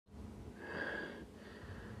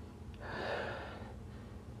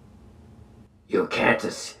You can't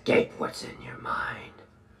escape what's in your mind.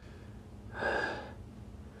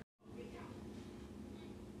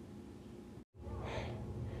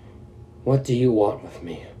 What do you want with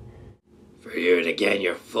me? For you to gain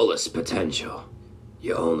your fullest potential,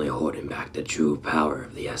 you're only holding back the true power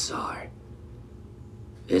of the SR.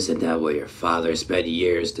 Isn't that what your father spent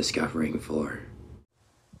years discovering for?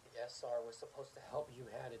 The SR was supposed to help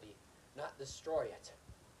humanity, not destroy it.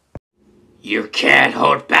 You can't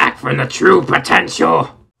hold back from the true potential!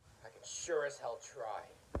 I can sure as hell try.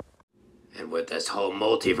 And with this whole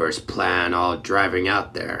multiverse plan all driving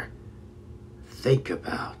out there, think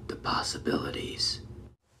about the possibilities.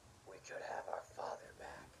 We could have our father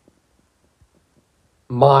back.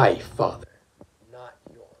 My father. Not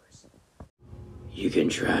yours. You can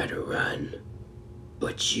try to run,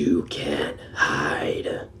 but you can't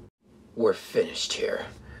hide. We're finished here.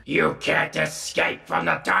 You can't escape from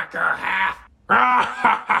the darker half!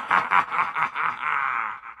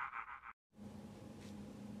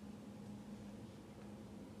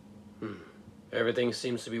 Everything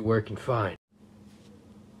seems to be working fine.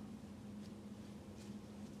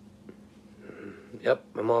 Yep,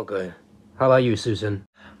 I'm all good. How about you, Susan?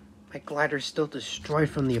 My glider's still destroyed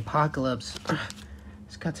from the apocalypse.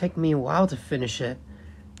 It's gonna take me a while to finish it.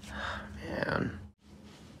 Man.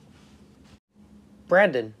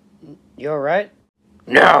 Brandon, you alright?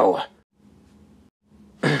 No!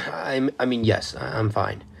 I mean, yes, I'm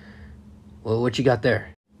fine. Well, what you got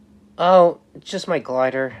there? Oh, it's just my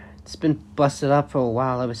glider. It's been busted up for a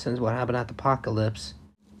while ever since what happened at the apocalypse.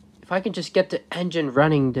 If I can just get the engine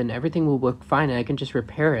running, then everything will work fine and I can just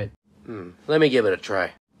repair it. Let me give it a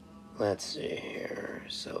try. Let's see here.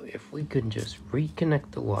 So if we could just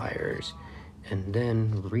reconnect the wires and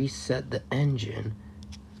then reset the engine,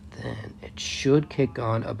 then it should kick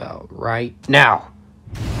on about right now.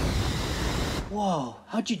 Whoa,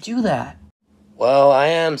 how'd you do that? Well, I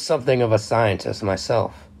am something of a scientist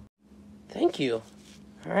myself. Thank you.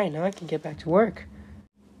 Alright, now I can get back to work.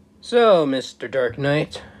 So, Mr.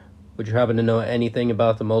 DarkKnight, would you happen to know anything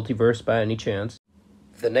about the multiverse by any chance?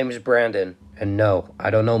 The name is Brandon, and no,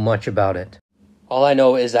 I don't know much about it. All I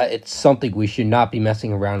know is that it's something we should not be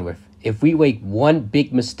messing around with. If we make one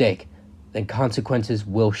big mistake, then consequences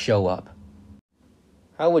will show up.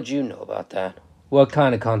 How would you know about that? What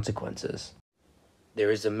kind of consequences? There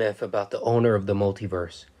is a myth about the owner of the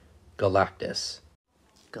multiverse, Galactus.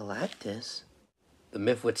 Galactus? The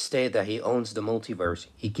myth would state that he owns the multiverse.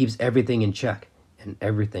 He keeps everything in check and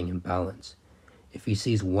everything in balance. If he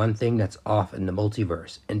sees one thing that's off in the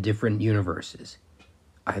multiverse and different universes,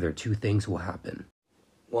 either two things will happen.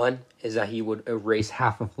 One is that he would erase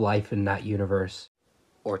half of life in that universe.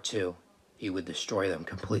 Or two, he would destroy them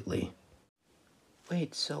completely.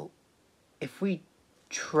 Wait, so if we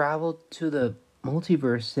traveled to the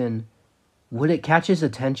multiverse, then would it catch his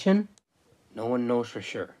attention? No one knows for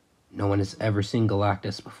sure. No one has ever seen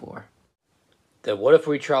Galactus before. Then what if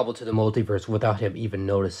we travel to the multiverse without him even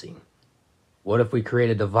noticing? What if we create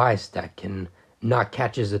a device that can not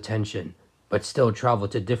catch his attention, but still travel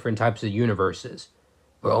to different types of universes?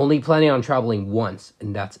 We're only planning on traveling once,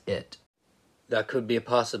 and that's it. That could be a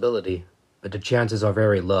possibility, but the chances are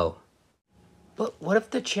very low. But what if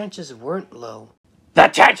the chances weren't low? The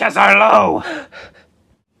chances are low!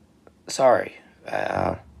 Sorry,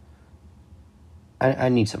 I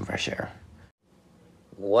need some fresh air.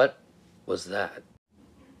 What was that?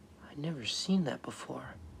 I'd never seen that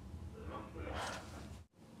before.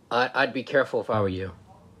 I'd be careful if I were you.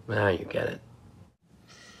 Now you get it.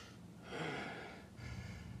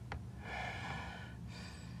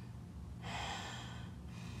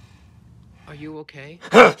 Are you okay?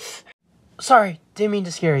 Sorry, didn't mean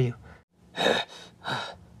to scare you.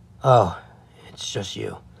 Oh, it's just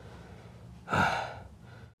you.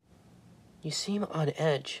 You seem on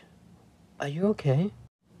edge. Are you okay?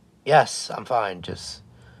 Yes, I'm fine, just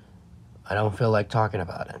I don't feel like talking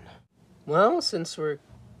about it. Well, since we're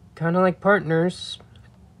kind of like partners,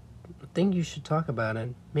 I think you should talk about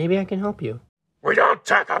it. Maybe I can help you. We don't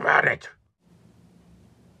talk about it!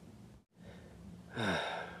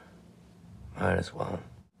 Might as well.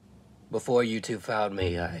 Before you two found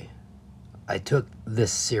me, I took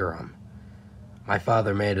this serum. My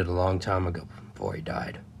father made it a long time ago before he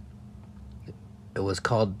died. It was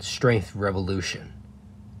called Strength Revolution,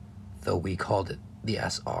 though we called it the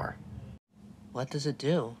SR. What does it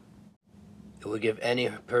do? It would give any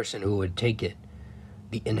person who would take it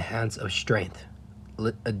the enhance of strength,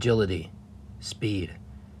 agility, speed,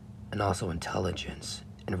 and also intelligence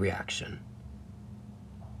and reaction.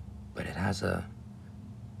 But it has a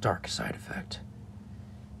dark side effect.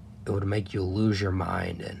 It would make you lose your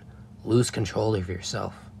mind and lose control of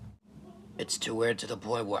yourself. It's too weird to the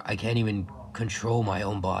point where I can't even control my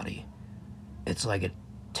own body. It's like it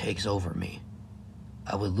takes over me.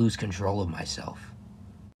 I would lose control of myself.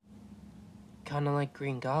 Kinda like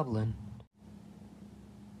Green Goblin.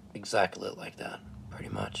 Exactly like that, pretty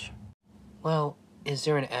much. Well, is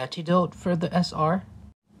there an antidote for the SR?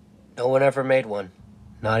 No one ever made one.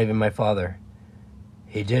 Not even my father.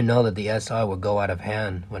 He didn't know that the SR would go out of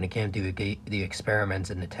hand when it came to the experiments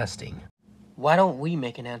and the testing. Why don't we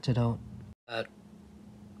make an antidote?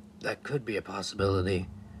 That could be a possibility.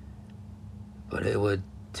 But it would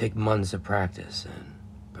take months of practice and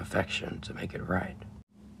perfection to make it right.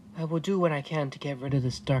 I will do what I can to get rid of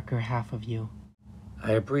this darker half of you.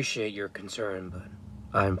 I appreciate your concern, but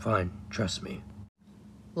I'm fine. Trust me.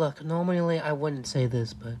 Look, normally I wouldn't say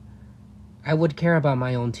this, but I would care about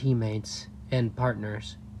my own teammates and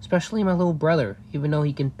partners, especially my little brother, even though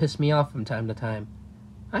he can piss me off from time to time.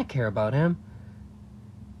 I care about him.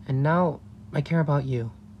 And now I care about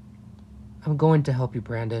you. I'm going to help you,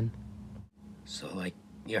 Brandon. So, like,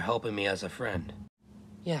 you're helping me as a friend?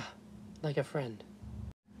 Yeah, like a friend.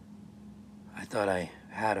 I thought I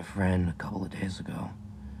had a friend a couple of days ago.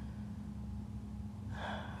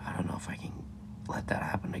 I don't know if I can let that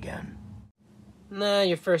happen again. Nah,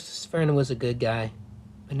 your first friend was a good guy.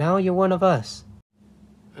 But now you're one of us.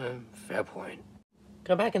 Fair point.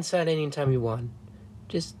 Come back inside anytime you want.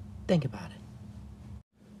 Just think about it.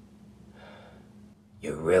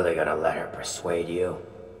 You really gonna let her persuade you?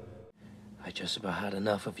 I just about had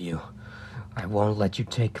enough of you. I won't let you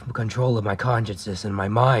take control of my consciousness and my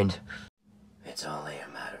mind. It's only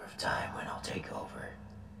a matter of time when I'll take over.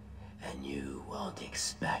 And you won't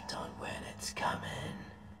expect on when it's coming.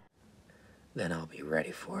 Then I'll be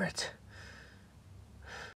ready for it.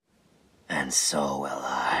 And so will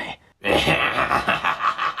I.